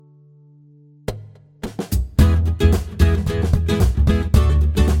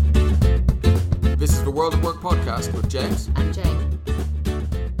podcast with James and Jane.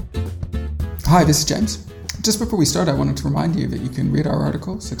 Hi, this is James. Just before we start, I wanted to remind you that you can read our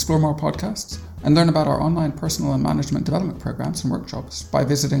articles, explore more podcasts, and learn about our online personal and management development programs and workshops by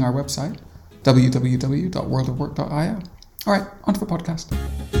visiting our website, www.worldofwork.io. All right, on to the podcast.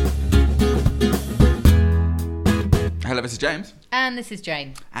 Hello, this is James. And this is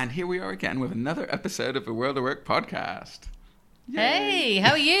Jane. And here we are again with another episode of the World of Work podcast. Yay. Hey,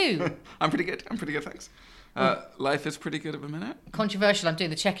 how are you? I'm pretty good, thanks. Life is pretty good at the minute. Controversial, I'm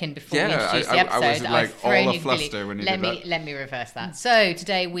doing the check-in before we Yeah, introduce the episode. I was like all afluster when you did that. Let me reverse that. So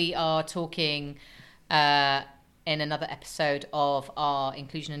today we are talking in another episode of our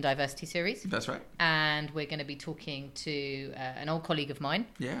Inclusion and Diversity series. That's right. And we're going to be talking to an old colleague of mine.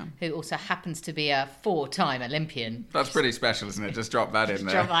 Yeah. Who also happens to be a 4-time Olympian. That's pretty special, isn't it? Just drop that in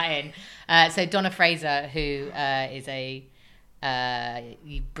there. Drop that in. So Donna Fraser, who is a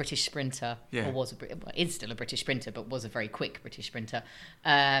British sprinter, or is still a British sprinter, but was a very quick British sprinter,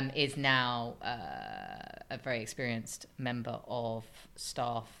 is now a very experienced member of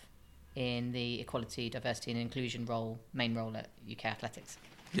staff in the Equality, Diversity and Inclusion main role at UK Athletics.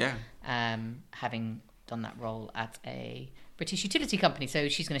 Yeah. Having done that role at a British utility company. So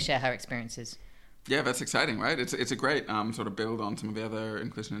she's going to share her experiences. Yeah, that's exciting, right? It's a great sort of build on some of the other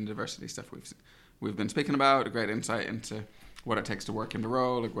inclusion and diversity stuff we've been speaking about, a great insight into what it takes to work in the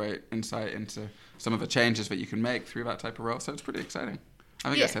role, a great insight into some of the changes that you can make through that type of role. So it's pretty exciting. I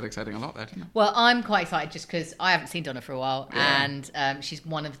think I said exciting a lot there, didn't I? Well, I'm quite excited just because I haven't seen Donna for a while, and she's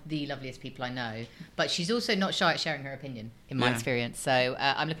one of the loveliest people I know. But she's also not shy at sharing her opinion, in my experience. So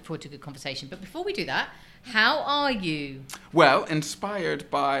I'm looking forward to a good conversation. But before we do that, how are you? Well,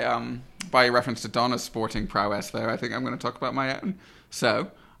 inspired by a reference to Donna's sporting prowess there, I think I'm going to talk about my own. So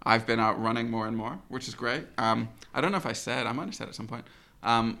I've been out running more and more, which is great. I don't know if I might have said at some point,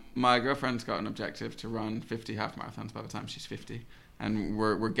 my girlfriend's got an objective to run 50 half marathons by the time she's 50. And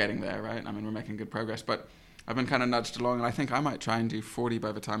we're getting there, right? I mean, we're making good progress. But I've been kind of nudged along, and I think I might try and do 40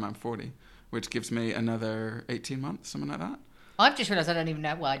 by the time I'm 40, which gives me another 18 months, something like that. I've just realised I don't even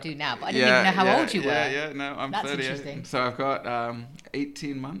know, well, I do now, but I didn't even know how old you were. Yeah, no, I'm 38. That's interesting. So I've got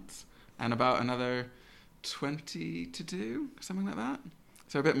 18 months and about another 20 to do, something like that.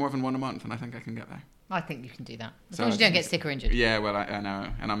 So a bit more than one a month, and I think I can get there. I think you can do that. As long as you don't get sick or injured. Yeah, well, I know.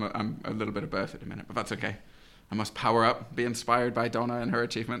 And I'm a little bit of both at the minute, but that's okay. I must power up, be inspired by Donna and her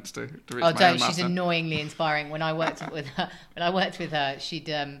achievements to reach my own don't. She's milestone. annoyingly inspiring. When I worked with her, she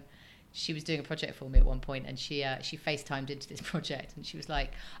was doing a project for me at one point, and she FaceTimed into this project, and she was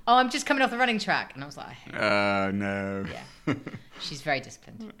like, "Oh, I'm just coming off the running track," and I was like, no. Yeah, she's very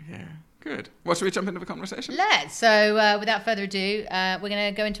disciplined. Yeah, good. Well, should we jump into the conversation? Let's. So, without further ado, we're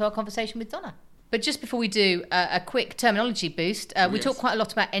going to go into our conversation with Donna. But just before we do, a quick terminology boost. We talk quite a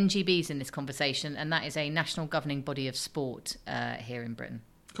lot about NGBs in this conversation, and that is a national governing body of sport here in Britain.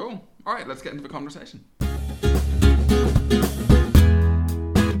 Cool. All right, let's get into the conversation.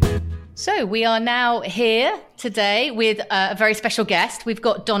 So we are now here today with a very special guest. We've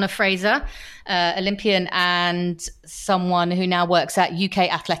got Donna Fraser, Olympian and someone who now works at UK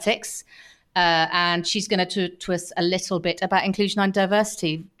Athletics. And she's going to talk to us a little bit about inclusion and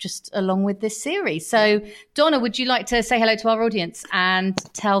diversity just along with this series. So, Donna, would you like to say hello to our audience and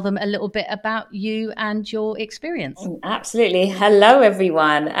tell them a little bit about you and your experience? Absolutely. Hello,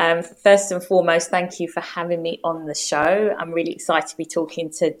 everyone. First and foremost, thank you for having me on the show. I'm really excited to be talking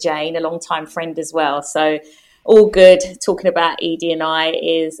to Jane, a long-time friend as well. So all good. Talking about ED&I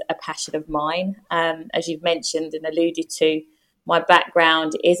is a passion of mine. As you've mentioned and alluded to, my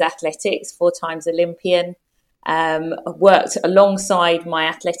background is athletics, 4 times Olympian. I worked alongside my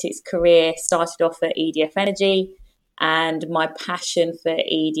athletics career, started off at EDF Energy, and my passion for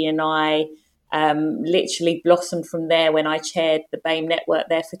ED&I literally blossomed from there when I chaired the BAME network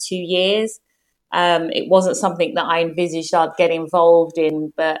there for 2 years. It wasn't something that I envisaged I'd get involved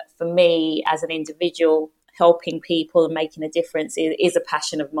in, but for me as an individual, helping people and making a difference is a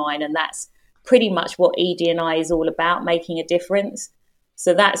passion of mine, and that's pretty much what ED&I is all about, making a difference.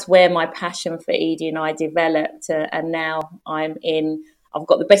 So that's where my passion for ED&I developed, and now I've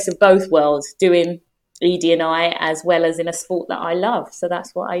got the best of both worlds, doing ED&I as well as in a sport that I love. So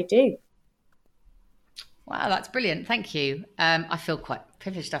that's what I do. Wow, that's brilliant. Thank you. I feel quite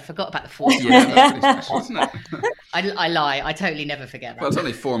privileged. I forgot about the 4. Yeah, that's pretty special, isn't it? I lie. I totally never forget that. Well, it's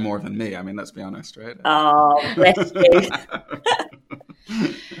only 4 more than me. I mean, let's be honest, right? Oh, bless you.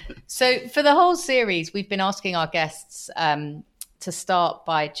 So for the whole series, we've been asking our guests to start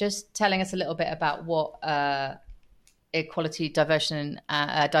by just telling us a little bit about what equality, diversity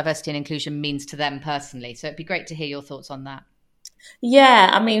and inclusion means to them personally. So it'd be great to hear your thoughts on that. Yeah,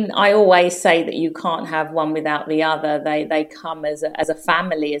 I mean, I always say that you can't have one without the other. They come as a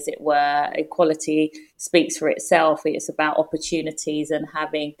family, as it were. Equality speaks for itself. It's about opportunities and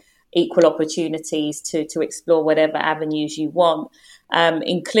having equal opportunities to explore whatever avenues you want.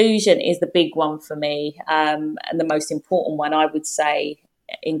 Inclusion is the big one for me, and the most important one, I would say.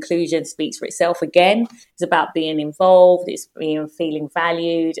 Inclusion speaks for itself again. It's about being involved, it's being feeling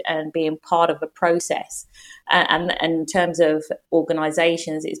valued and being part of a process. And in terms of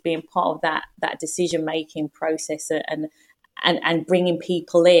organisations, it's being part of that decision making process and bringing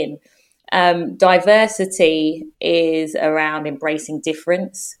people in. Diversity is around embracing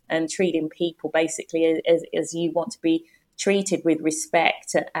difference and treating people basically as you want to be treated, with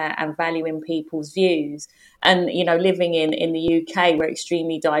respect and valuing people's views. And, you know, living in the UK, we're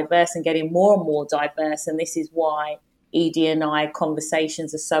extremely diverse and getting more and more diverse. And this is why ED&I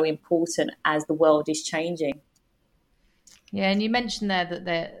conversations are so important as the world is changing. Yeah, and you mentioned there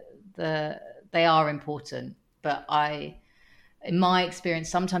that they are important, but in my experience,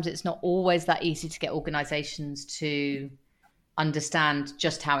 sometimes it's not always that easy to get organisations to understand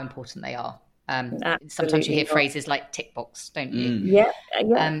just how important they are. Sometimes you hear phrases like tick box, don't you?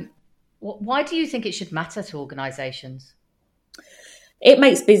 Yeah. Why do you think it should matter to organisations? It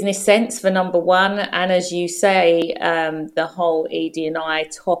makes business sense, for number one. And as you say, the whole ED&I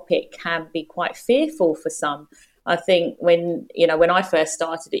topic can be quite fearful for some. I think when I first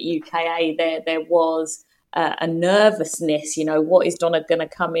started at UKA, there was a nervousness, what is Donna going to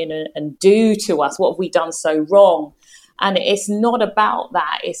come in and do to us? What have we done so wrong? And it's not about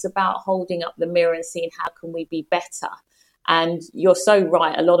that. It's about holding up the mirror and seeing how can we be better. And you're so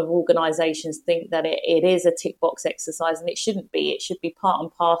right. A lot of organisations think that it is a tick box exercise, and it shouldn't be. It should be part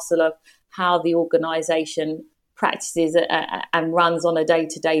and parcel of how the organisation practices and runs on a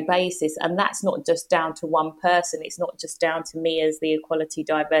day-to-day basis. And that's not just down to one person. It's not just down to me as the Equality,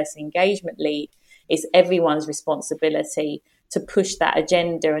 Diversity, Engagement lead. It's everyone's responsibility to push that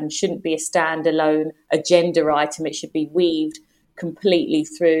agenda, and shouldn't be a standalone agenda item. It should be weaved completely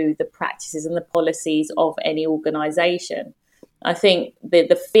through the practices and the policies of any organisation. I think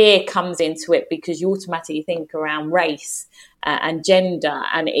the fear comes into it because you automatically think around race and gender,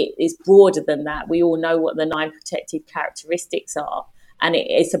 and it is broader than that. We all know what the 9 protected characteristics are, and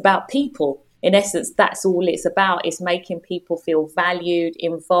it's about people. In essence, that's all it's about. It's making people feel valued,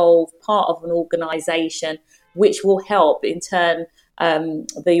 involved, part of an organisation, which will help in turn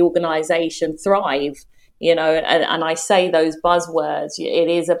the organisation thrive. And I say those buzzwords. It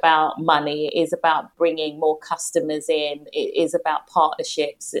is about money. It is about bringing more customers in. It is about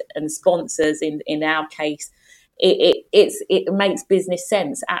partnerships and sponsors. In our case, it makes business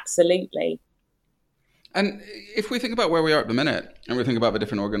sense. Absolutely. And if we think about where we are at the minute, and we think about the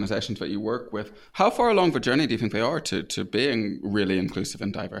different organisations that you work with, how far along the journey do you think they are to being really inclusive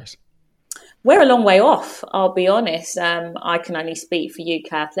and diverse? We're a long way off, I'll be honest. I can only speak for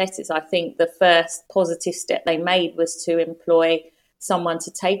UK Athletics. I think the first positive step they made was to employ someone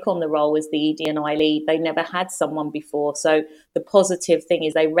to take on the role as the ED&I lead. They never had someone before. So the positive thing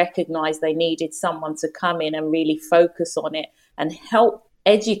is they recognised they needed someone to come in and really focus on it and help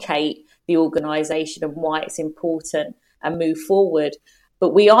educate the organisation and why it's important and move forward.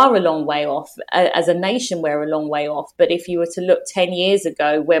 But we are a long way off. As a nation, we're a long way off. But if you were to look 10 years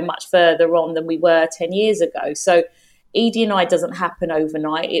ago, we're much further on than we were 10 years ago. So ED&I doesn't happen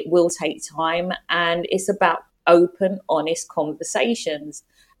overnight. It will take time. And it's about open, honest conversations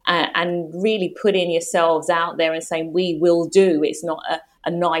and really putting yourselves out there and saying, we will do. It's not a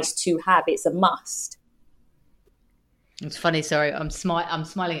nice to have. It's a must. It's funny, sorry, I'm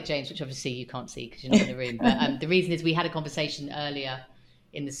smiling at James, which obviously you can't see because you're not in the room. But the reason is we had a conversation earlier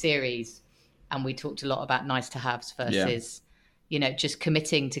in the series, and we talked a lot about nice to haves versus, just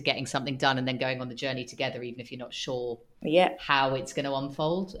committing to getting something done and then going on the journey together, even if you're not sure how it's going to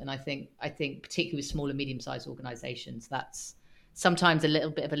unfold. And I think particularly with small and medium-sized organisations, that's sometimes a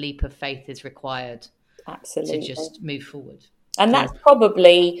little bit of a leap of faith is required. Absolutely. To just move forward. And that's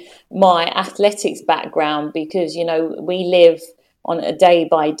probably my athletics background because, we live on a day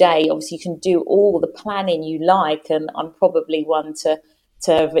by day. Obviously, you can do all the planning you like, and I'm probably one to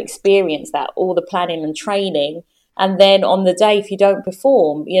have experienced that, all the planning and training. And then on the day, if you don't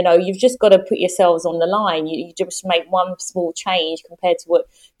perform, you've just got to put yourselves on the line. You just make one small change compared to what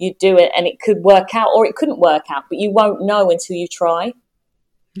you do it, and it could work out or it couldn't work out, but you won't know until you try.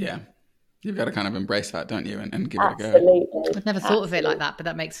 Yeah. You've got to kind of embrace that, don't you, and give Absolutely. it a go. I've never thought of it like that, but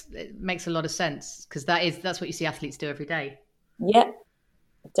that makes a lot of sense because that's what you see athletes do every day. Yeah,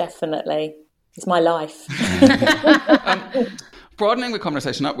 definitely. It's my life. Broadening the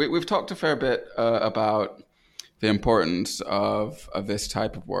conversation up, we've talked a fair bit about the importance of this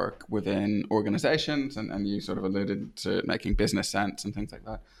type of work within organizations, and you sort of alluded to making business sense and things like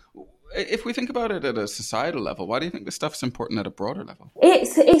that. If we think about it at a societal level, why do you think this stuff's important at a broader level?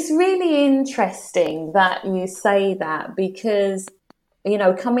 It's really interesting that you say that, because, you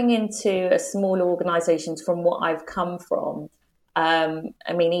know, coming into a small organisations from what I've come from,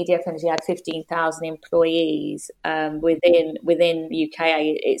 I mean, EDF Energy had 15,000 employees. Within UK,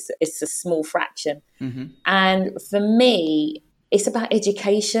 it's a small fraction. Mm-hmm. And for me, it's about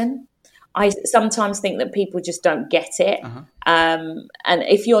education. I sometimes think that people just don't get it. Uh-huh. And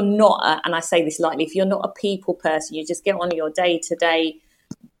if you're not, and I say this lightly, if you're not a people person, you just get on your day-to-day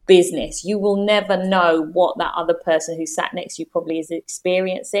business, you will never know what that other person who sat next to you probably is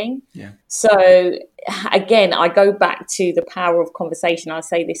experiencing. Yeah. So again, I go back to the power of conversation. I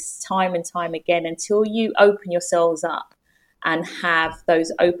say this time and time again, until you open yourselves up and have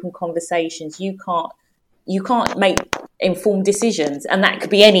those open conversations, you can't make informed decisions. And that could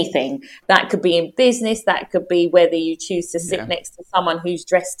be anything. That could be in business. That could be whether you choose to sit next to someone who's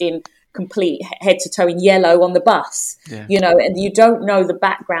dressed in complete head to toe in yellow on the bus, you know, and you don't know the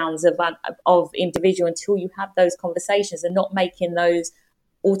backgrounds of individual until you have those conversations and not making those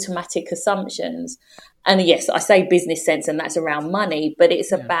automatic assumptions. And yes, I say business sense, and that's around money, but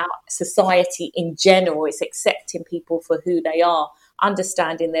it's about society in general. It's accepting people for who they are,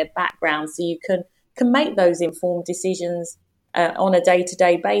 understanding their background, so you can make those informed decisions on a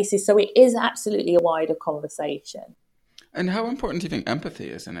day-to-day basis. So it is absolutely a wider conversation. And how important do you think empathy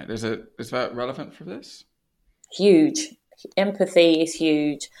is in it? Is that relevant for this? Huge. Empathy is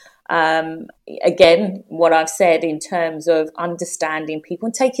huge. Again, what I've said in terms of understanding people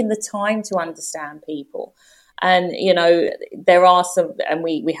and taking the time to understand people. And, you know, there are some, and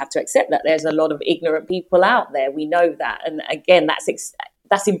we have to accept that there's a lot of ignorant people out there. We know that. And again,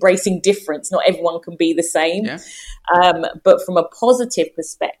 that's embracing difference. Not everyone can be the same. Yeah. But from a positive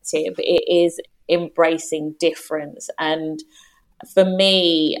perspective, it is embracing difference. And for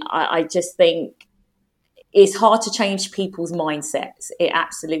me, I just think it's hard to change people's mindsets. It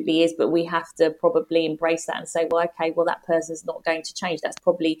absolutely is. But we have to probably embrace that and say, well, okay, well, that person's not going to change. That's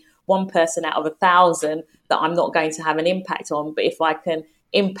probably one person out of 1,000 that I'm not going to have an impact on. But if I can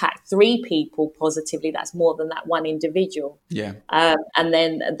impact 3 people positively, that's more than that one individual. Yeah. And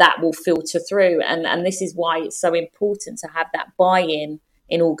then that will filter through. And this is why it's so important to have that buy-in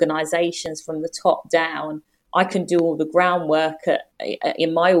in organizations from the top down. I can do all the groundwork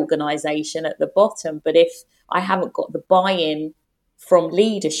in my organization at the bottom, but if I haven't got the buy-in from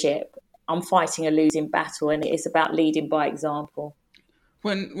leadership, I'm fighting a losing battle, and it is about leading by example.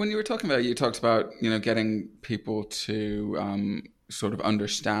 When you were talking about it, you talked about, you know, getting people to sort of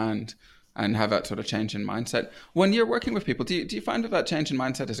understand and have that sort of change in mindset. When you're working with people, do you find that change in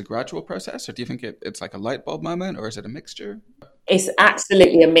mindset is a gradual process, or do you think it's like a light bulb moment, or is it a mixture? It's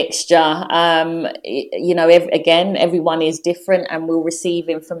absolutely a mixture. You know, again, everyone is different and will receive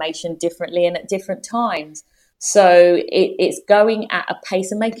information differently and at different times. So it's going at a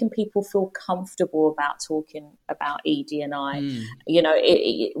pace and making people feel comfortable about talking about ED&I. You know,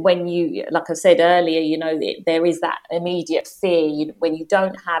 when you, like I said earlier, you know, there is that immediate fear. When you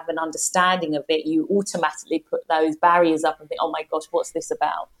don't have an understanding of it, you automatically put those barriers up and think, oh my gosh, what's this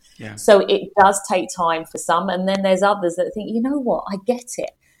about? Yeah. So it does take time for some. And then there's others that think, you know what, I get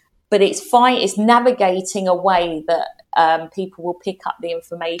it. But it's fine. It's navigating a way that people will pick up the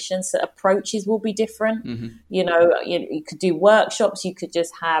information. So approaches will be different. Mm-hmm. You know, you could do workshops. You could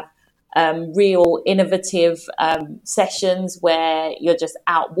just have real innovative sessions where you're just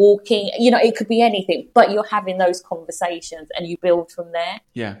out walking. You know, it could be anything, but you're having those conversations and you build from there.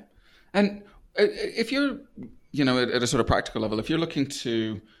 Yeah. And if you're, you know, at a sort of practical level, if you're looking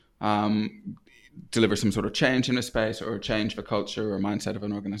to deliver some sort of change in a space or change the culture or mindset of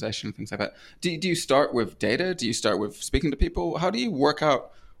an organization and things like that, do you start with data? Do you start with speaking to people? How do you work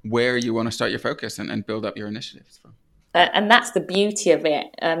out where you want to start your focus and build up your initiatives from? And that's the beauty of it.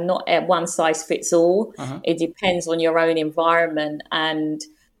 Not one size fits all. Uh-huh. It depends on your own environment. And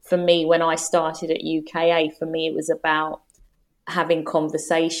for me, when I started at UKA, for me, it was about having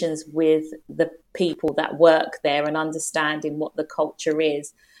conversations with the people that work there and understanding what the culture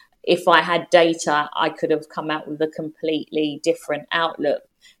is. If I had data, I could have come out with a completely different outlook.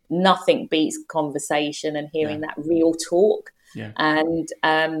 Nothing beats conversation and hearing that real talk. Yeah.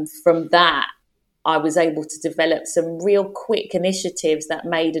 And from that, I was able to develop some real quick initiatives that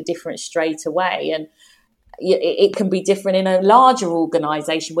made a difference straight away. And it can be different in a larger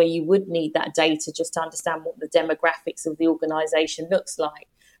organisation where you would need that data just to understand what the demographics of the organisation looks like.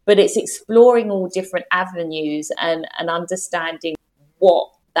 But it's exploring all different avenues and understanding what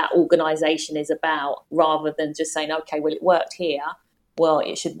that organisation is about, rather than just saying, okay, well, it worked here, well,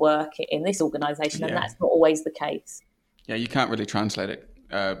 it should work in this organisation, and that's not always the case. Yeah, you can't really translate it,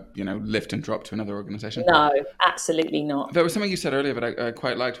 lift and drop to another organisation. No, absolutely not. There was something you said earlier that I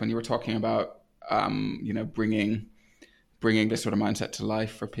quite liked when you were talking about, bringing this sort of mindset to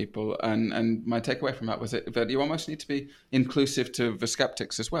life for people. And my takeaway from that was that you almost need to be inclusive to the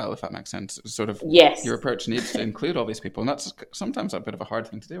skeptics as well, if that makes sense. Sort of, yes, your approach needs to include all these people. And that's sometimes a bit of a hard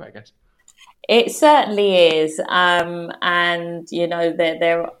thing to do, I guess. It certainly is. And,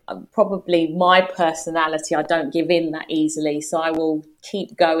 they're probably my personality. I don't give in that easily. So I will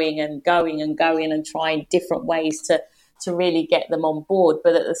keep going and trying different ways to really get them on board.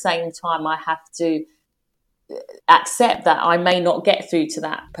 But at the same time, I have to accept that I may not get through to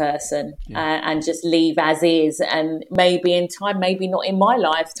that person, and just leave as is, and maybe in time, maybe not in my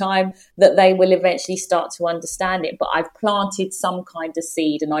lifetime, that they will eventually start to understand it. But I've planted some kind of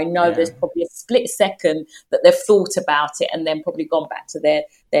seed, and I know there's probably a split second that they've thought about it and then probably gone back to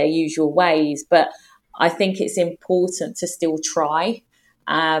their usual ways. But I think it's important to still try,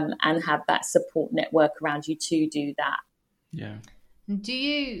 and have that support network around you to do that. Yeah. Do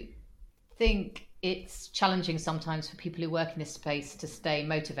you think it's challenging sometimes for people who work in this space to stay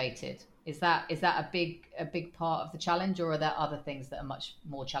motivated? Is that a big part of the challenge, or are there other things that are much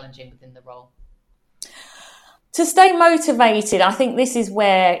more challenging within the role? To stay motivated, I think this is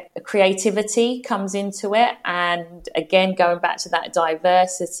where creativity comes into it. And again, going back to that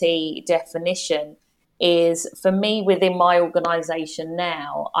diversity definition, is for me within my organisation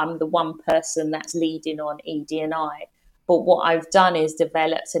now, I'm the one person that's leading on ED&I. But what I've done is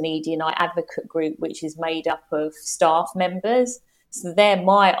developed an ED&I advocate group, which is made up of staff members. So they're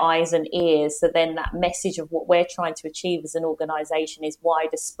my eyes and ears. So then that message of what we're trying to achieve as an organisation is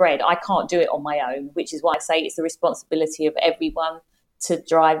wider spread. I can't do it on my own, which is why I say it's the responsibility of everyone to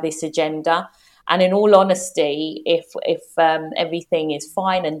drive this agenda. And in all honesty, if everything is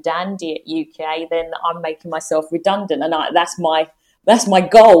fine and dandy at UK, then I'm making myself redundant. And that's my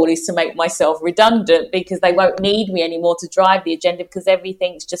goal, is to make myself redundant, because they won't need me anymore to drive the agenda, because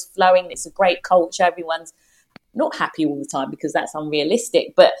everything's just flowing. It's a great culture. Everyone's not happy all the time, because that's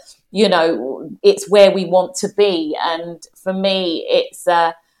unrealistic, but it's where we want to be. And for me, it's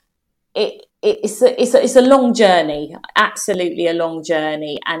a long journey, absolutely a long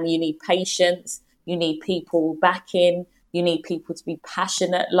journey. And you need patience. You need people backing. You need people to be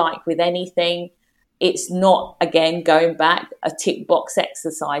passionate, like with anything. It's not, again, going back, a tick box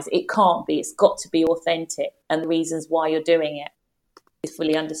exercise. It can't be. It's got to be authentic, and the reasons why you're doing it is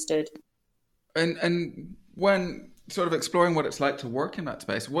fully understood. And when sort of exploring what it's like to work in that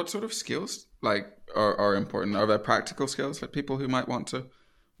space, what sort of skills are important? Are there practical skills that people who might want to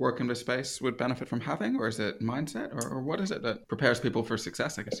work in this space would benefit from having, or is it mindset, or what is it that prepares people for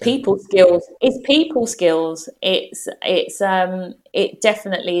success, I guess? People skills. It's people skills. It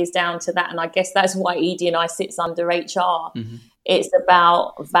definitely is down to that. And I guess that's why ED&I sits under HR. Mm-hmm. It's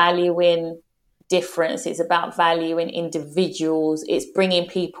about valuing difference. It's about valuing individuals. It's bringing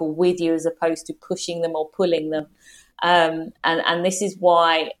people with you as opposed to pushing them or pulling them. And this is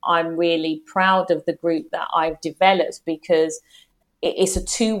why I'm really proud of the group that I've developed, because it's a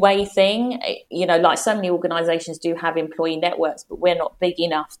two-way thing. Like so many organisations do have employee networks, but we're not big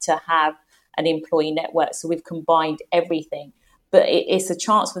enough to have an employee network. So we've combined everything. But it's a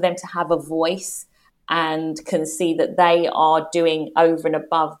chance for them to have a voice and can see that they are doing over and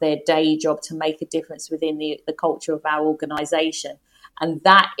above their day job to make a difference within the culture of our organisation. And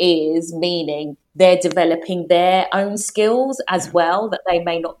that is meaning they're developing their own skills as well, that they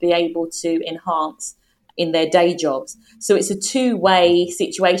may not be able to enhance in their day jobs. So it's a two-way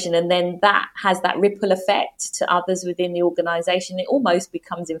situation, and then that has that ripple effect to others within the organisation. It almost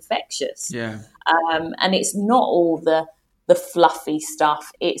becomes infectious. And it's not all the fluffy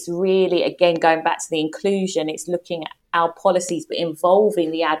stuff. It's really, again, going back to the inclusion, it's looking at our policies, but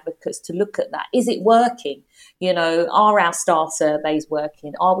involving the advocates to look at that. Is it working? Are our staff surveys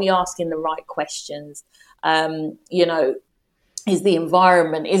working? Are we asking the right questions? Is the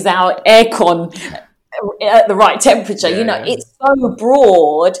environment, is our aircon at the right temperature? It's so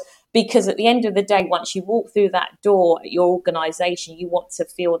broad, because at the end of the day, once you walk through that door at your organisation, you want to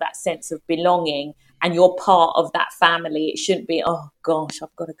feel that sense of belonging, and you're part of that family. It shouldn't be, oh gosh,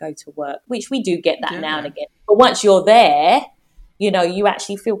 I've got to go to work, which we do get that now and again. But once you're there, you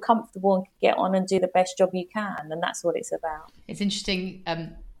actually feel comfortable and get on and do the best job you can. And that's what it's about. It's interesting.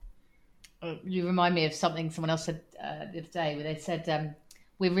 You remind me of something someone else said the other day, where they said,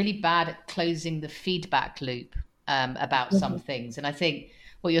 we're really bad at closing the feedback loop about some things. And I think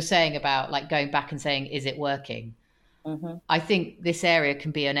what you're saying about like going back and saying, is it working? I think this area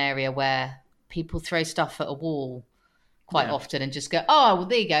can be an area where people throw stuff at a wall quite often and just go, oh, well,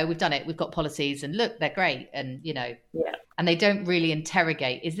 there you go, we've done it, we've got policies, and look, they're great, and and they don't really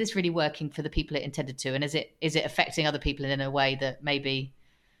interrogate, is this really working for the people it intended to, and is it affecting other people in a way that maybe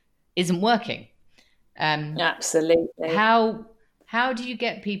isn't working? Absolutely. How do you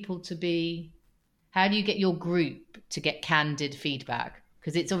get people to be, how do you get your group to get candid feedback?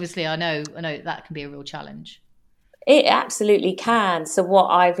 Because it's obviously, I know that can be a real challenge. It absolutely can. So what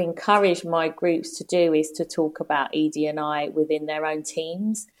I've encouraged my groups to do is to talk about ED&I within their own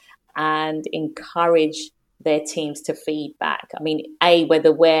teams and encourage their teams to feedback. I mean,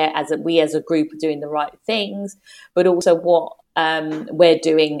 whether we as a group are doing the right things, but also what we're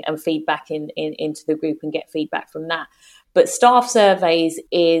doing and feedback into the group and get feedback from that. But staff surveys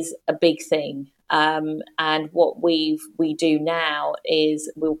is a big thing. And what we do now is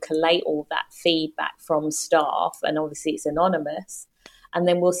we'll collate all that feedback from staff, and obviously it's anonymous, and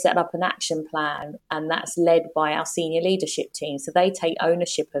then we'll set up an action plan, and that's led by our senior leadership team. So they take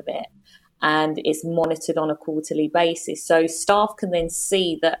ownership of it, and it's monitored on a quarterly basis. So staff can then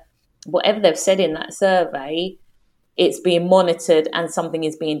see that whatever they've said in that survey, it's being monitored and something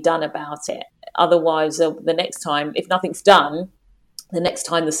is being done about it. Otherwise, the next time, if nothing's done, the next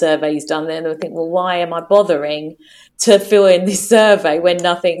time the survey is done, then they'll think, well, why am I bothering to fill in this survey when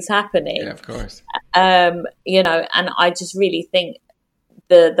nothing's happening? Yeah, of course. And I just really think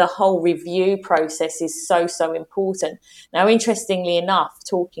the whole review process is so important. Now, interestingly enough,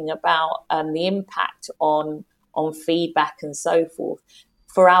 talking about the impact on feedback and so forth,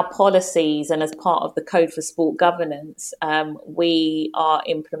 for our policies and as part of the Code for Sport Governance, we are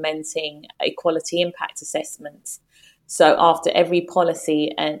implementing equality impact assessments. So after every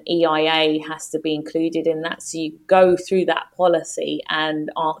policy, an EIA has to be included in that. So you go through that policy and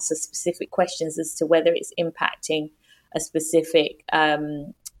answer specific questions as to whether it's impacting a specific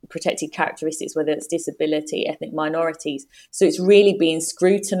protected characteristics, whether it's disability, ethnic minorities. So it's really being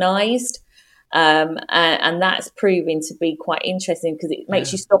scrutinised. And that's proving to be quite interesting because it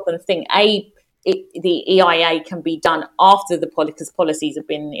makes you stop and think, the EIA can be done after the policy, because policies have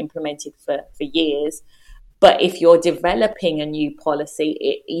been implemented for years. But if you're developing a new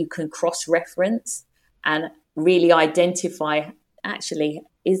policy, you can cross-reference and really identify, actually,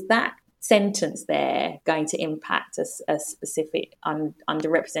 is that sentence there going to impact a specific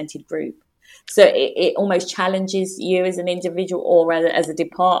underrepresented group? So it almost challenges you as an individual or as a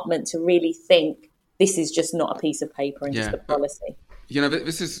department to really think this is just not a piece of paper and just a policy.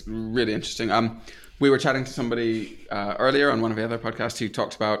 This is really interesting. We were chatting to somebody earlier on one of the other podcasts who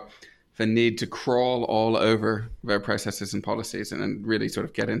talked about the need to crawl all over their processes and policies and really sort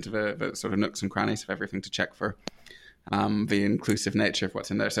of get into the sort of nooks and crannies of everything to check for the inclusive nature of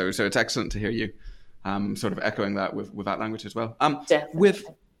what's in there. So it's excellent to hear you sort of echoing that with that language as well.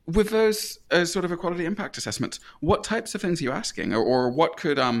 With those sort of equality impact assessments, what types of things are you asking, or what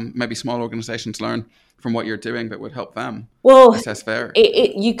could maybe small organisations learn from what you're doing that would help them assess their?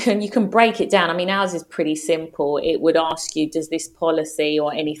 You can break it down. I mean, ours is pretty simple. It would ask you, does this policy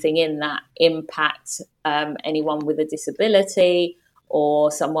or anything in that impact anyone with a disability or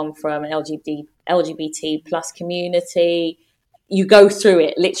someone from LGBT plus community? You go through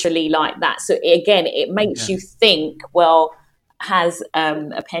it literally like that. So again, it makes you think, well, has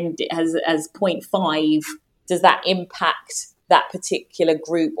as 0.5, does that impact that particular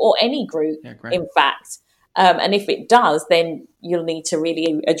group or any group, in fact? And if it does, then you'll need to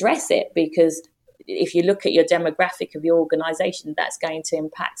really address it, because if you look at your demographic of your organisation, that's going to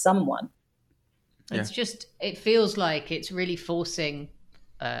impact someone. It's just, it feels like it's really forcing,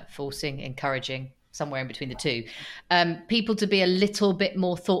 encouraging, somewhere in between the two, people to be a little bit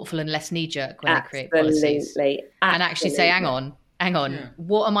more thoughtful and less knee-jerk when they create policies, and actually say, hang on,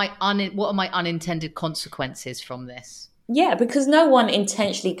 what are my unintended consequences from this? Yeah, because no one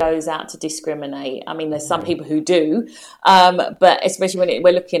intentionally goes out to discriminate. I mean, there's some people who do, but especially when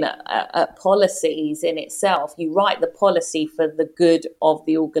we're looking at policies in itself, you write the policy for the good of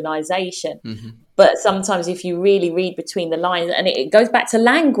the organisation. Mm-hmm. But sometimes if you really read between the lines, and it goes back to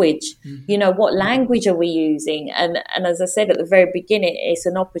language, what language are we using? And as I said at the very beginning, it's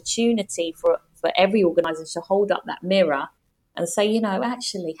an opportunity for every organisation to hold up that mirror and say,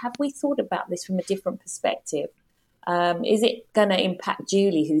 actually, have we thought about this from a different perspective? Is it going to impact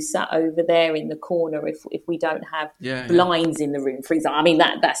Julie, who's sat over there in the corner, if we don't have blinds in the room, for example? I mean,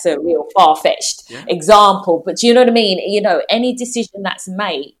 that's a real far-fetched example, but do you know what I mean? Any decision that's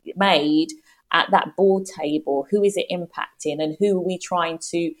made at that board table, who is it impacting and who are we trying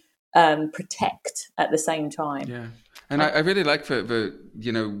to protect at the same time? Yeah. And I really like the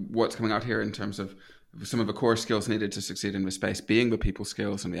what's coming out here in terms of some of the core skills needed to succeed in the space being the people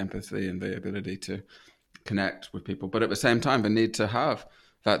skills and the empathy and the ability to connect with people. But at the same time, the need to have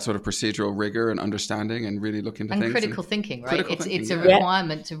that sort of procedural rigor and understanding and really look into and things. Critical thinking, right? It's a yeah.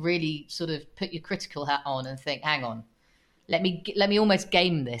 requirement to really sort of put your critical hat on and think, hang on, let me almost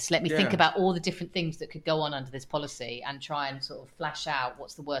game this. Let me think about all the different things that could go on under this policy and try and sort of flash out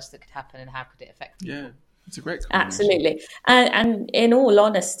what's the worst that could happen and how could it affect people. Yeah, it's a great Absolutely. And in all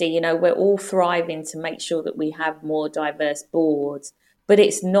honesty, you know, we're all thriving to make sure that we have more diverse boards. But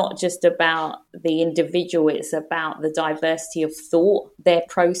it's not just about the individual, it's about the diversity of thought, their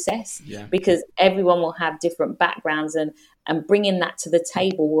process, because everyone will have different backgrounds and bringing that to the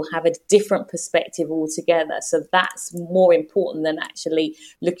table will have a different perspective altogether. So that's more important than actually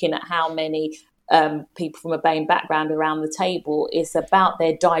looking at how many people from a BAME background around the table. It's about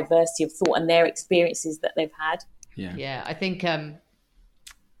their diversity of thought and their experiences that they've had. Yeah, I think...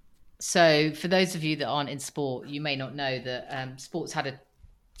 So for those of you that aren't in sport, you may not know that sports had a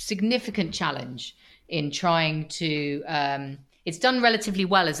significant challenge in trying to, it's done relatively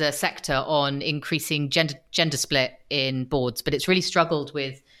well as a sector on increasing gender split in boards, but it's really struggled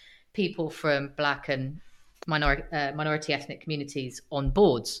with people from Black and minority ethnic communities on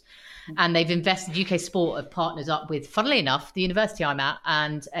boards. And they've invested, UK Sport have partnered up with, funnily enough, the university I'm at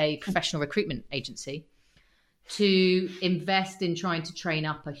and a professional recruitment agency to invest in trying to train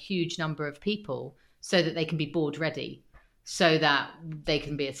up a huge number of people so that they can be board ready, so that they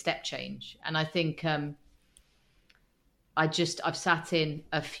can be a step change. And I think I've sat in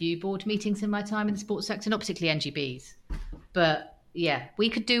a few board meetings in my time in the sports sector, not particularly NGBs, but yeah, we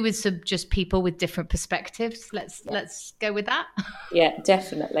could do with some just people with different perspectives. Let's go with that. Yeah,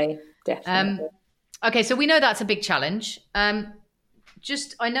 definitely. Okay, so we know that's a big challenge.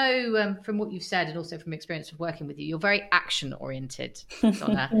 I know from what you've said and also from experience of working with you, you're very action oriented,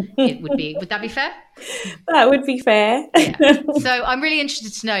 Donna. Would that be fair? That would be fair. Yeah. So I'm really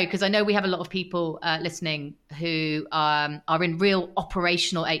interested to know, because I know we have a lot of people listening who are in real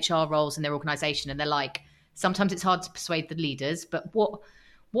operational HR roles in their organisation, and they're like, sometimes it's hard to persuade the leaders, but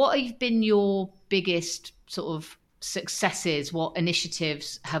what have been your biggest sort of successes? What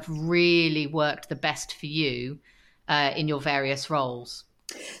initiatives have really worked the best for you in your various roles?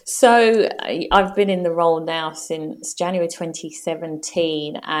 So I've been in the role now since January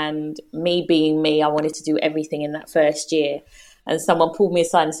 2017, and me being me, I wanted to do everything in that first year. And someone pulled me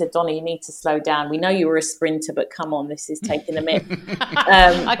aside and said, Donna, you need to slow down. We know you were a sprinter, but come on, this is taking a minute.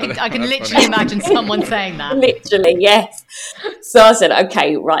 I can literally imagine someone saying that. Literally, yes. So I said,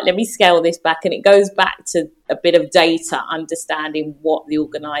 okay, right, let me scale this back. And it goes back to a bit of data, understanding what the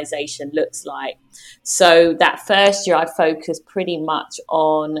organisation looks like. So that first year, I focused pretty much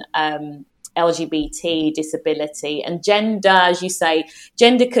on LGBT, disability, and gender. As you say,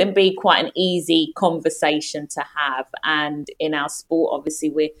 gender can be quite an easy conversation to have, and in our sport, obviously,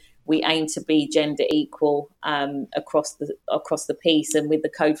 we aim to be gender equal across the piece. And with the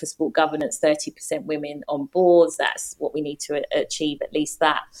Code for Sport Governance, 30% women on boards, that's what we need to achieve, at least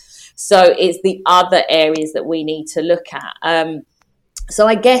that. So it's the other areas that we need to look at. So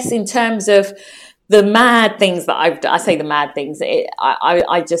I guess in terms of the mad things that I say the mad things,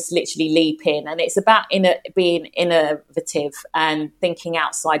 I just literally leap in, and it's about being innovative and thinking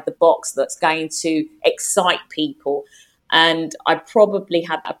outside the box that's going to excite people. And I probably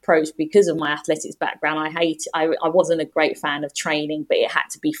had that approach because of my athletics background. I wasn't a great fan of training, but it had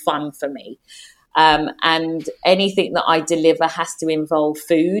to be fun for me. And anything that I deliver has to involve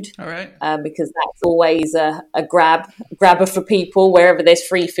food. All right. Because that's always a grabber for people. Wherever there's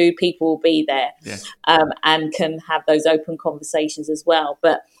free food, people will be there, and can have those open conversations as well.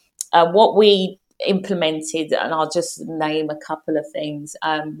 But what we implemented, and I'll just name a couple of things,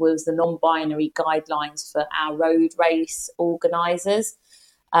 was the non-binary guidelines for our road race organisers.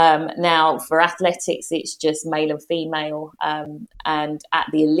 Now, for athletics, it's just male and female, and at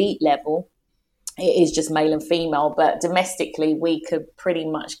the elite level, it is just male and female, but domestically we could pretty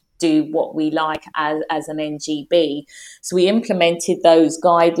much do what we like as an NGB. So we implemented those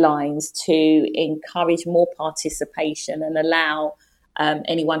guidelines to encourage more participation and allow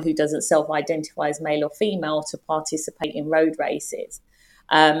anyone who doesn't self-identify as male or female to participate in road races.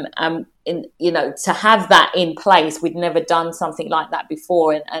 To have that in place, we'd never done something like that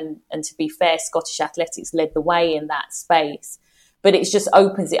before. And to be fair, Scottish Athletics led the way in that space. But it just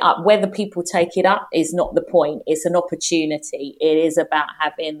opens it up. Whether people take it up is not the point. It's an opportunity. It is about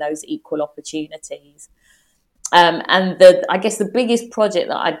having those equal opportunities. And I guess the biggest project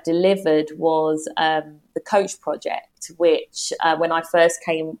that I delivered was the coach project, which when I first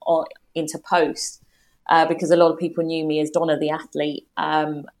came into post, because a lot of people knew me as Donna the athlete,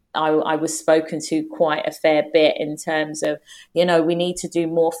 I was spoken to quite a fair bit in terms of, we need to do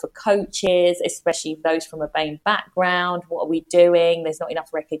more for coaches, especially those from a BAME background. What are we doing? There's not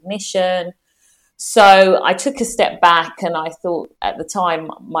enough recognition. So I took a step back, and I thought at the time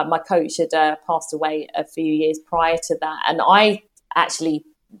my coach had passed away a few years prior to that. And I actually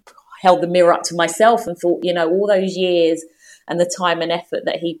held the mirror up to myself and thought, all those years and the time and effort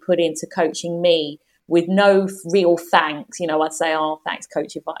that he put into coaching me, with no real thanks. I'd say, oh, thanks,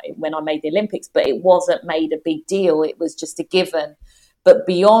 coach, when I made the Olympics, but it wasn't made a big deal. It was just a given. But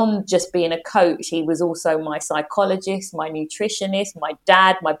beyond just being a coach, he was also my psychologist, my nutritionist, my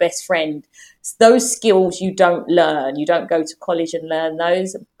dad, my best friend. Those skills you don't learn. You don't go to college and learn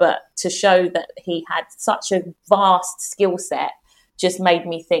those. But to show that he had such a vast skill set just made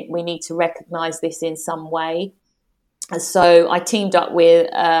me think we need to recognise this in some way. So I teamed up with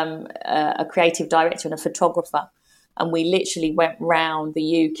a creative director and a photographer, and we literally went round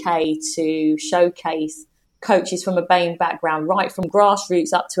the UK to showcase coaches from a BAME background, right from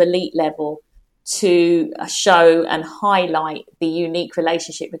grassroots up to elite level, to show and highlight the unique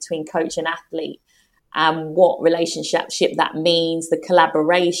relationship between coach and athlete, and what relationship that means, the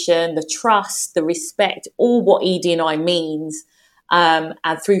collaboration, the trust, the respect, all what ED&I means, and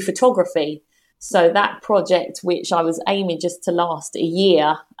through photography. So that project, which I was aiming just to last a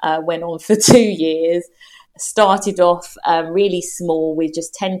year, went on for 2 years, started off really small with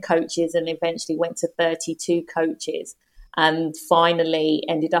just 10 coaches, and eventually went to 32 coaches, and finally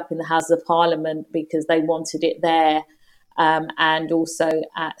ended up in the House of Parliament because they wanted it there. And also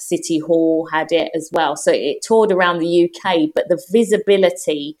at City Hall had it as well. So it toured around the UK, but the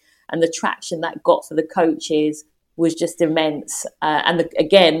visibility and the traction that got for the coaches was just immense. And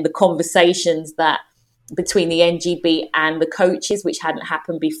the conversations that between the NGB and the coaches, which hadn't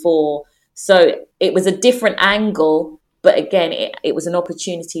happened before. So it was a different angle, but again, it was an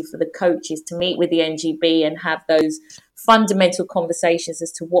opportunity for the coaches to meet with the NGB and have those fundamental conversations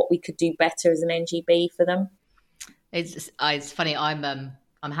as to what we could do better as an NGB for them. It's funny. I'm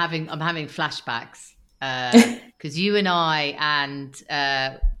having flashbacks because you and I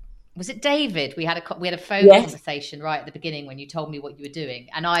and was it David? We had a phone conversation right at the beginning when you told me what you were doing,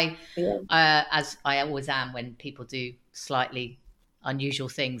 and I, as I always am when people do slightly unusual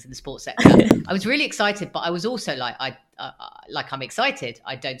things in the sports sector, I was really excited, but I was also I'm excited.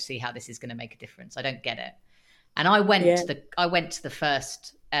 I don't see how this is going to make a difference. I don't get it. And I went to the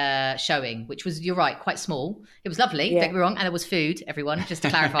first showing, which was, you're right, quite small. It was lovely, don't get me wrong, and there was food, everyone, just to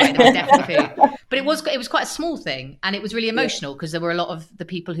clarify. There was definitely food. But it was quite a small thing, and it was really emotional because there were a lot of the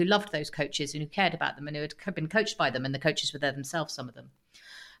people who loved those coaches and who cared about them and who had been coached by them, and the coaches were there themselves, some of them.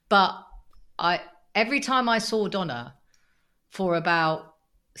 But every time I saw Donna for about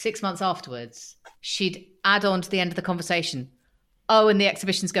 6 months afterwards, she'd add on to the end of the conversation, oh, and the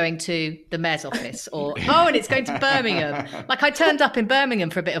exhibition's going to the mayor's office, or, oh, and it's going to Birmingham. Like, I turned up in Birmingham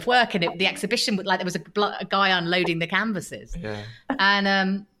for a bit of work, and the exhibition, there was a guy unloading the canvases. Yeah.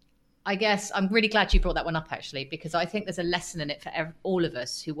 And I guess I'm really glad you brought that one up, actually, because I think there's a lesson in it for all of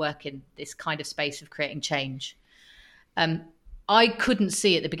us who work in this kind of space of creating change. I couldn't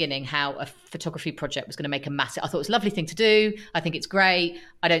see at the beginning how a photography project was going to make a massive... I thought it was a lovely thing to do. I think it's great.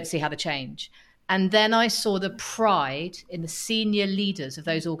 I don't see how the change... And then I saw the pride in the senior leaders of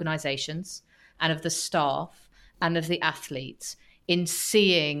those organizations and of the staff and of the athletes in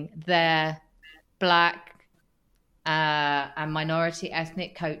seeing their Black and minority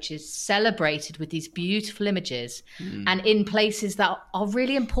ethnic coaches celebrated with these beautiful images and in places that are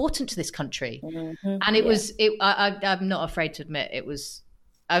really important to this country. Mm-hmm. And I'm not afraid to admit it was...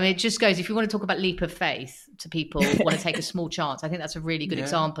 I mean, it just goes, if you want to talk about leap of faith to people who want to take a small chance, I think that's a really good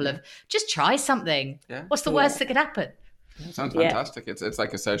example of just try something. Yeah. What's the worst that could happen? Yeah, it sounds fantastic. It's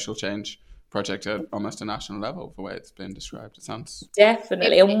like a social change project at almost a national level, the way it's been described. It sounds...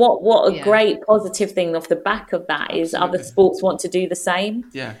 Definitely. And what a great positive thing off the back of that is other sports want to do the same.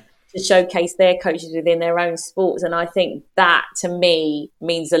 Yeah. To showcase their coaches within their own sports. And I think that, to me,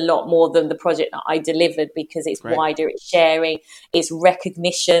 means a lot more than the project that I delivered, because it's wider, it's sharing, it's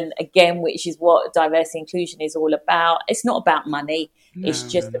recognition, again, which is what diversity inclusion is all about. It's not about money. It's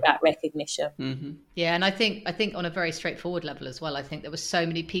just about recognition. Mm-hmm. Yeah, and I think on a very straightforward level as well, I think there were so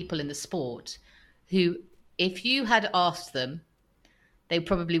many people in the sport who, if you had asked them, they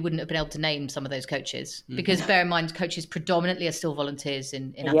probably wouldn't have been able to name some of those coaches, because bear in mind, coaches predominantly are still volunteers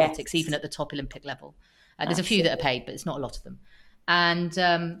in athletics, even at the top Olympic level. There's a few that are paid, but it's not a lot of them.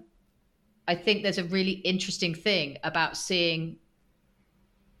 And I think there's a really interesting thing about seeing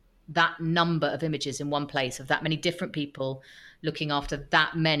that number of images in one place of that many different people looking after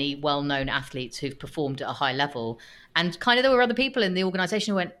that many well-known athletes who've performed at a high level. And kind of there were other people in the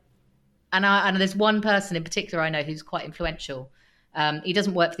organisation who went, And there's one person in particular I know who's quite influential. He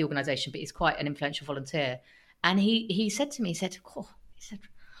doesn't work for the organisation, but he's quite an influential volunteer. And he said to me, he said,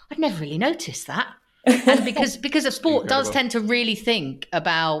 I'd never really noticed that. And because of sport does tend to really think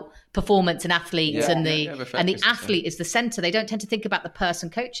about performance and athletes, and the athlete is the center. They don't tend to think about the person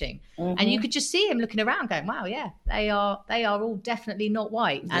coaching. And you could just see him looking around going, wow, yeah, they are all definitely not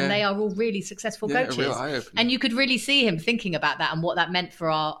white, and they are all really successful coaches. And you could really see him thinking about that and what that meant for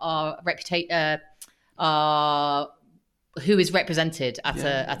our reputation, who is represented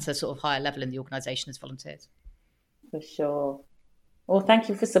at a sort of higher level in the organisation as volunteers. For sure. Well, thank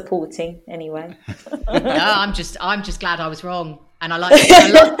you for supporting anyway. No, I'm just glad I was wrong. And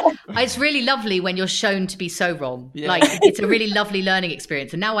it's really lovely when you're shown to be so wrong. Yeah. Like, it's a really lovely learning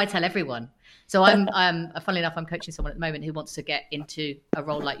experience. And now I tell everyone. So funnily enough, I'm coaching someone at the moment who wants to get into a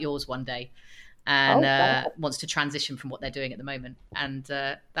role like yours one day, and wants to transition from what they're doing at the moment. And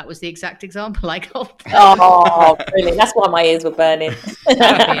that was the exact example I got. Oh, brilliant. That's why my ears were burning.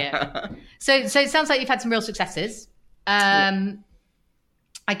 So it sounds like you've had some real successes.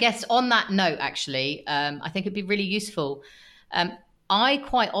 I guess on that note, actually, I think it'd be really useful. I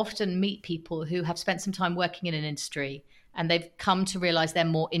quite often meet people who have spent some time working in an industry, and they've come to realize they're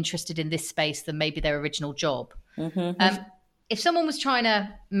more interested in this space than maybe their original job. If someone was trying to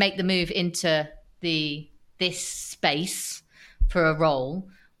make the move into this space for a role,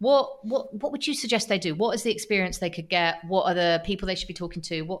 what would you suggest they do? What is the experience they could get? What are the people they should be talking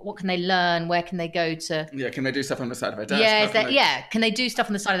to? What can they learn? Where can they go to? Yeah, can they do stuff on the side of their desk? Can they do stuff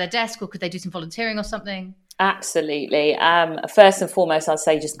on the side of their desk, or could they do some volunteering or something? Absolutely. First and foremost, I'd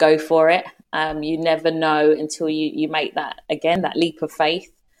say just go for it. You never know until you make that leap of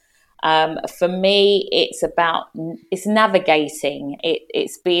faith. For me, it's navigating.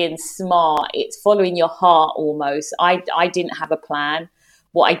 It's being smart. It's following your heart almost. I didn't have a plan.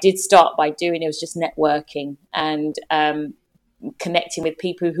 What I did start by doing, it was just networking and connecting with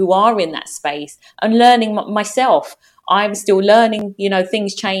people who are in that space and learning myself. I'm still learning,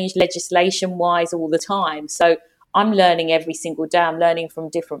 things change legislation wise all the time. So I'm learning every single day. I'm learning from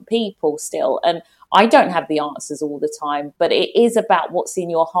different people still. And I don't have the answers all the time, but it is about what's in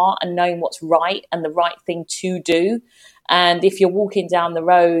your heart and knowing what's right and the right thing to do. And if you're walking down the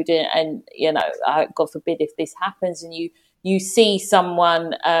road and God forbid if this happens and you see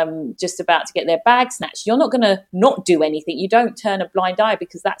someone just about to get their bag snatched, you're not going to not do anything. You don't turn a blind eye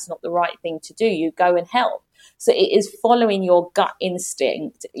because that's not the right thing to do. You go and help. So it is following your gut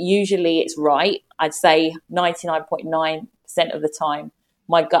instinct. Usually it's right. I'd say 99.9% of the time,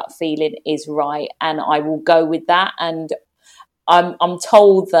 my gut feeling is right. And I will go with that. And I'm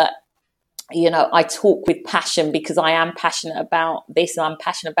told that, I talk with passion because I am passionate about this. And I'm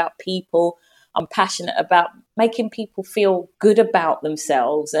passionate about people. I'm passionate about making people feel good about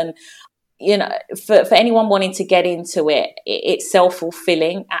themselves. And, for anyone wanting to get into it, it's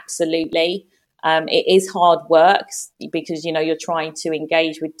self-fulfilling. Absolutely. It is hard work because, you're trying to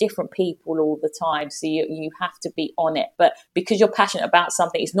engage with different people all the time. So you have to be on it. But because you're passionate about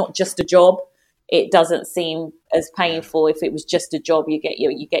something, it's not just a job. It doesn't seem as painful. If it was just a job, you get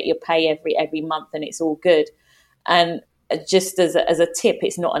your pay every month and it's all good. And just as a tip,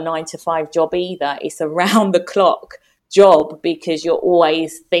 it's not a 9-to-5 job either. It's a round the clock job because you're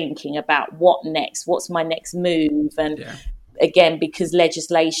always thinking about what next, what's my next move. And again, because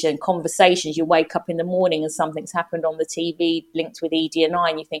legislation, conversations, you wake up in the morning and something's happened on the TV linked with ED&I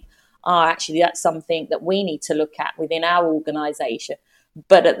and you think, actually that's something that we need to look at within our organisation.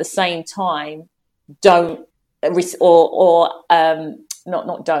 But at the same time, don't. It's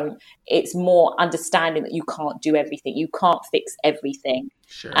more understanding that you can't do everything. You can't fix everything.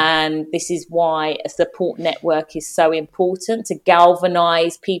 Sure. And this is why a support network is so important, to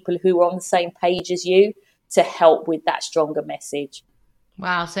galvanize people who are on the same page as you to help with that stronger message.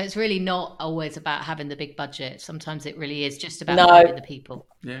 Wow. So it's really not always about having the big budget. Sometimes it really is just about having the people.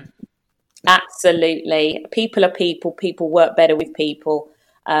 Yeah. Absolutely. People are people. People work better with people.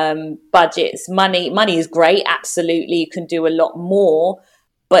 Budgets, money is great. Absolutely. You can do a lot more,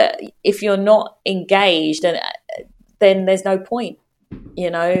 but if you're not engaged, then there's no point.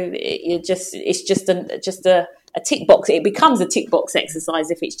 It's just a tick box. It becomes a tick box exercise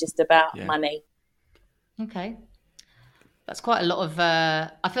if it's just about money. Okay. That's quite a lot of,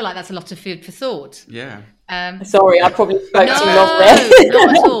 I feel like that's a lot of food for thought. Yeah. Sorry, I probably spoke too long there. Not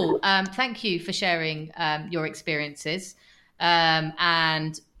at all. Thank you for sharing your experiences.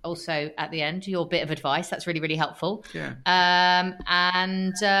 And also at the end, your bit of advice. That's really, really helpful. Yeah.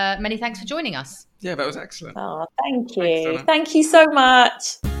 And many thanks for joining us. Yeah, that was excellent. Oh, thank you. Excellent. Thank you so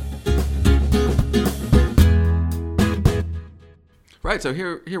much. Right, so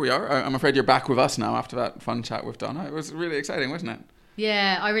here we are. I'm afraid you're back with us now after that fun chat with Donna. It was really exciting, wasn't it?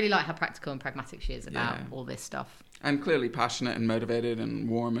 Yeah, I really like how practical and pragmatic she is about all this stuff. And clearly passionate and motivated and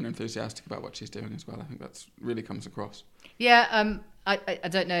warm and enthusiastic about what she's doing as well. I think that's really comes across. Yeah, I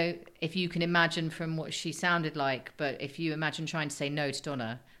don't know if you can imagine from what she sounded like, but if you imagine trying to say no to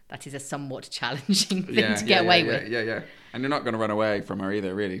Donna, that is a somewhat challenging thing to get away with. Yeah. And you're not going to run away from her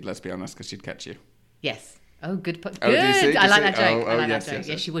either, really, let's be honest, because she'd catch you. Yes. Oh, good. Good. Do you see? I like that joke. Yes.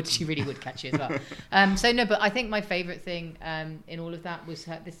 Yeah, she would. She really would catch you as well. So no, but I think my favourite thing in all of that was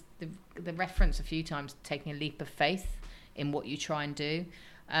the reference a few times taking a leap of faith in what you try and do.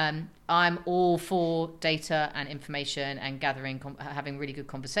 I'm all for data and information and gathering, having really good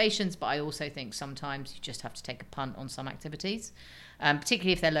conversations, but I also think sometimes you just have to take a punt on some activities,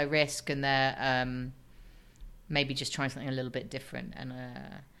 particularly if they're low risk and they're maybe just trying something a little bit different. And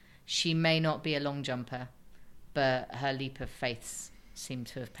she may not be a long jumper, but her leap of faith seemed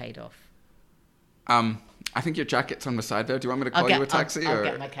to have paid off. I think your jacket's on the side there. Do you want me to call you a taxi? I'll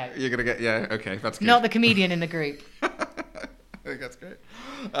get my coat. You're going to get... Yeah, okay, that's good. Not the comedian in the group. I think that's great.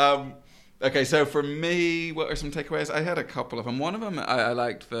 Okay, so for me, what are some takeaways? I had a couple of them. One of them, I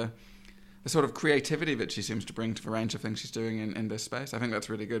liked the sort of creativity that she seems to bring to the range of things she's doing in this space. I think that's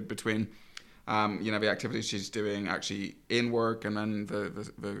really good between... the activities she's doing actually in work and then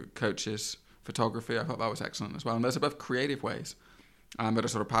the coach's photography. I thought that was excellent as well. And there's both creative ways that are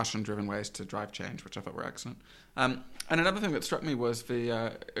sort of passion-driven ways to drive change, which I thought were excellent. And another thing that struck me was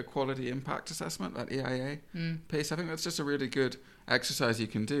the equality impact assessment, that EIA piece. I think that's just a really good exercise you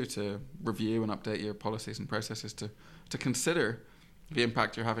can do to review and update your policies and processes to consider the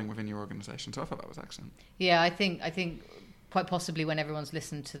impact you're having within your organisation. So I thought that was excellent. Yeah, I think quite possibly when everyone's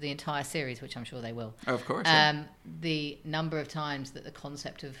listened to the entire series, which I'm sure they will. Oh, of course. The number of times that the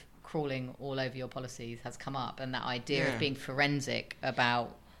concept of crawling all over your policies has come up, and that idea of being forensic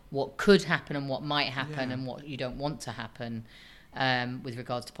about what could happen and what might happen and what you don't want to happen with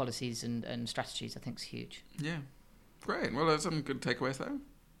regards to policies and strategies, I think is huge. Yeah. Great. Well, there's some good takeaways there.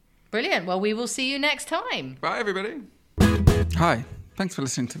 Brilliant. Well, we will see you next time. Bye, everybody. Hi. Thanks for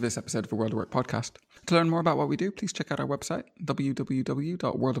listening to this episode of the World of Work podcast. To learn more about what we do, please check out our website,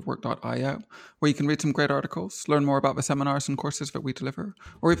 www.worldofwork.io, where you can read some great articles, learn more about the seminars and courses that we deliver,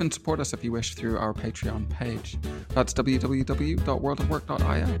 or even support us if you wish through our Patreon page. That's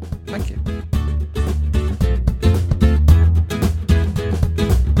www.worldofwork.io. Thank you.